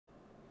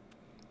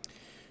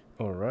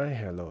Alright,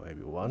 hello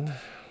everyone.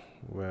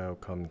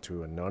 Welcome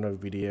to another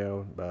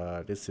video,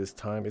 but this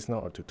time it's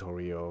not a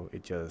tutorial,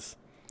 it's just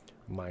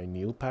my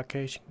new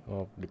package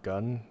of the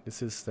gun.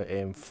 This is the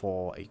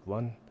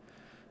M4A1.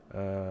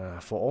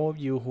 For all of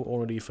you who are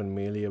already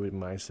familiar with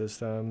my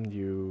system, if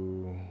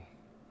you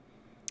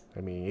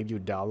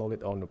download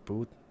it on the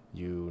boot,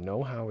 you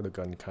know how the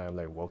gun kind of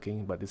like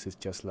working, but this is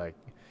just like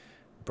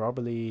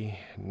probably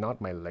not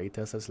my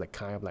latest. It's like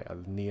kind of like a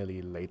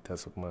nearly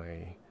latest of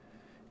my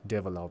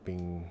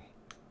developing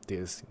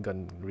this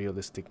gun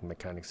realistic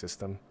mechanic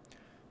system.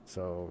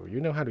 So you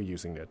know how to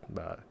using it,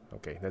 but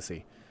okay, let's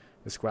see.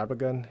 Just grab a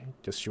gun,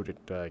 just shoot it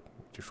like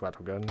just grab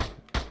a gun,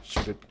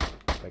 shoot it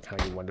like how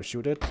you want to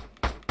shoot it.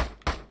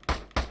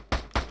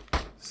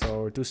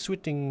 So to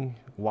switching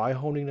while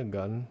holding the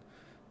gun,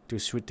 to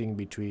switching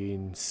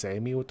between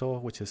semi-auto,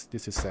 which is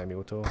this is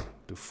semi-auto,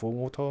 to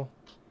full auto,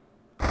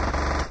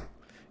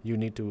 you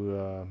need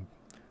to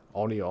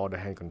only on the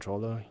hand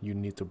controller, you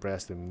need to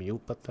press the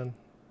mute button.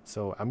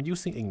 So I'm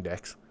using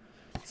index,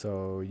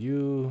 so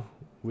you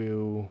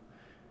will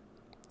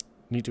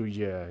need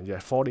to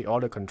for the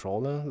other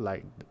controller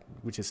like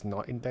which is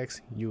not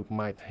index, you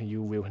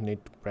will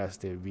need to press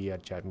the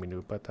VRChat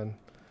Menu button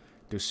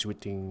to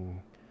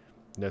switching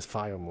the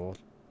fire mode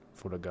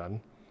for the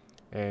gun.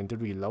 And to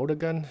reload the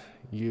gun,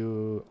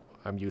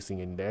 I'm using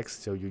index,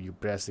 so you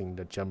pressing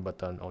the jump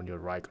button on your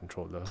right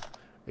controller,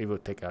 it will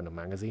take out the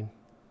magazine.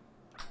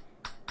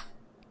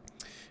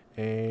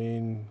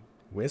 And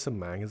where's the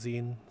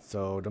magazine?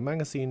 So the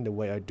magazine, the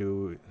way I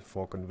do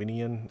for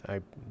convenient,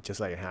 I just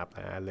like have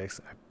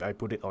Alex, I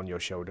put it on your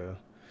shoulder,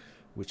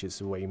 which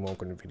is way more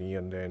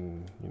convenient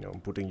than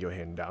putting your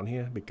hand down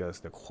here,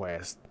 because the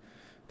quest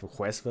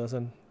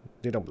version,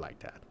 they don't like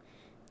that.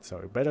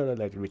 So better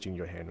like reaching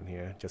your hand on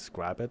here, just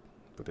grab it,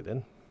 put it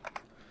in.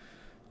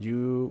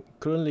 You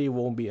currently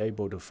won't be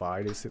able to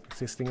fire this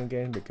thing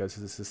again because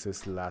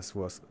this last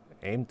was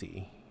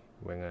empty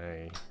when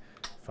I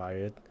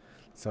fired.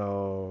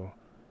 So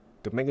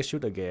to make a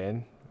shoot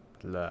again,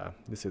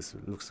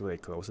 looks very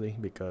closely,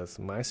 because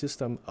my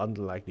system,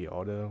 unlike the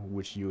other,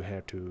 which you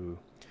have to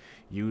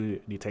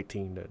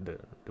detecting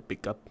the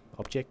pickup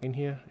object in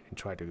here and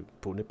try to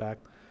pull it back.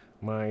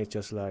 Mine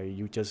just like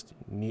you just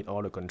need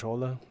all the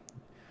controller,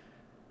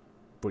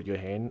 put your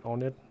hand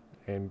on it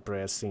and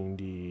pressing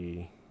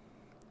the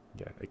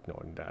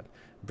ignoring that,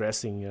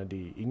 pressing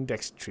the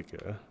index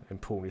trigger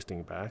and pull this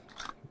thing back.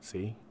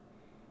 See,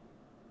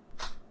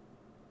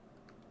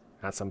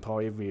 at some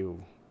point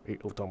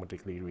it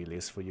automatically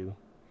release for you.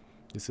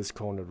 This is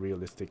called a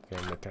realistic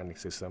mechanic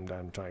system that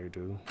I'm trying to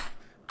do.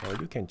 Or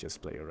you can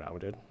just play around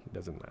with it,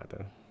 doesn't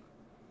matter.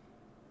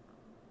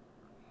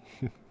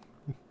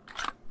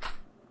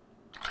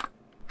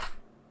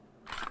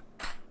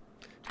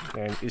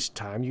 And each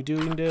time you're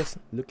doing this,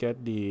 look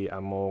at the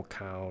ammo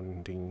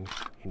counting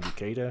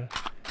indicator.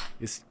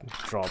 It's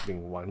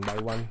dropping one by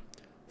one.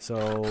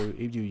 So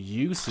if you're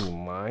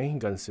using my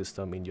gun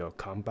system in your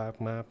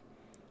combat map,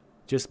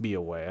 just be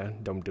aware,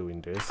 don't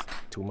doing this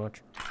too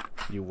much.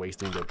 You're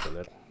wasting your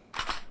bullet.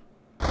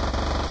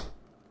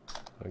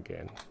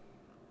 Again.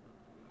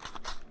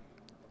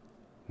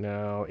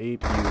 Now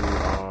if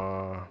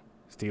you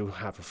still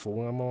have a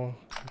full ammo,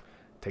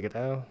 take it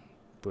out,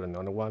 put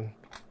another one.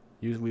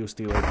 You will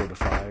still able to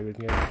fire it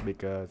again,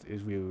 because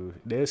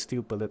there's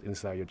still bullet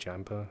inside your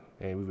jumper,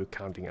 and we will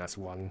counting as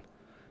one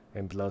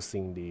and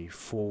plussing the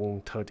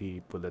full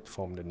 30 bullet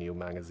from the new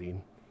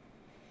magazine.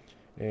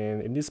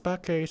 And in this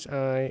package,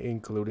 I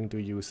including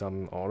to use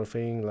some other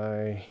thing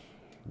like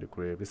the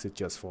grip. This is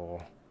just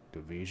for the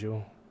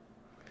visual.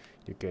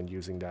 You can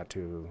using that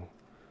to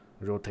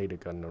rotate the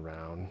gun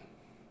around,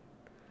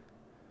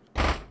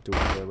 do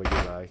whatever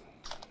you like.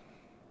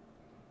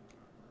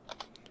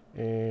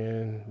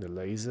 And the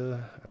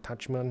laser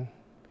attachment,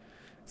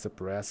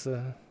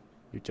 suppressor,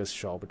 you just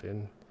shove it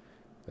in.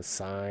 A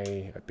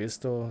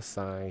pistol,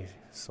 side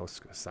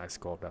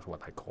scope, that's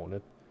what I call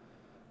it.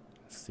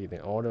 See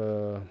the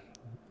other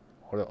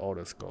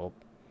scope.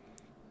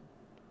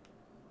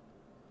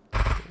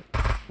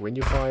 When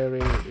you're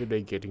firing, if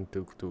they're getting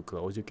too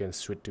close, you can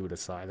switch to the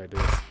side like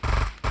this.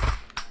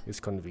 It's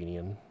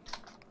convenient.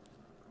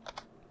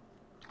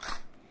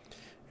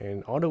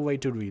 And other way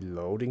to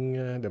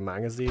reloading the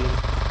magazine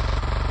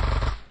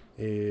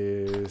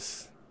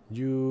is if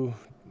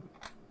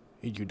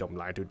you don't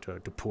like to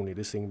pull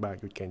this thing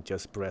back, you can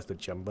just press the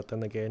jump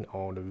button again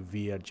or the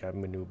VRChat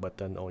Menu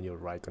button on your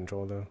right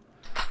controller.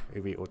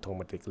 It will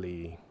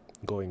automatically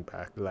going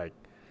back, like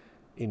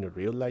in the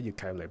real life you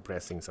kind of like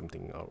pressing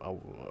something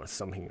or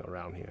something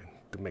around here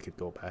to make it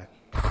go back.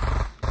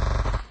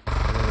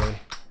 Anyway,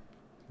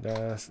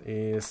 that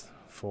is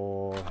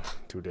for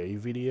today's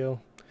video.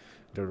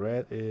 The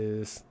rest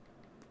is,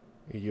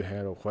 if you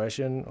have a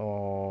question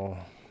or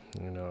I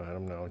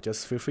don't know,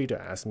 just feel free to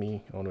ask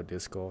me on the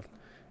Discord,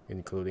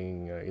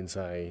 including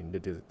inside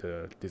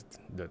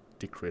the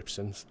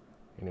descriptions.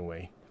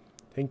 Anyway,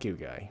 thank you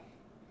guys.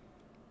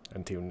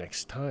 Until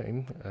next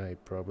time, I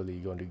probably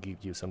going to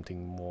give you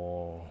something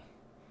more,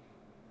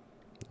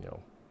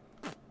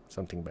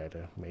 something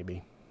better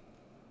maybe.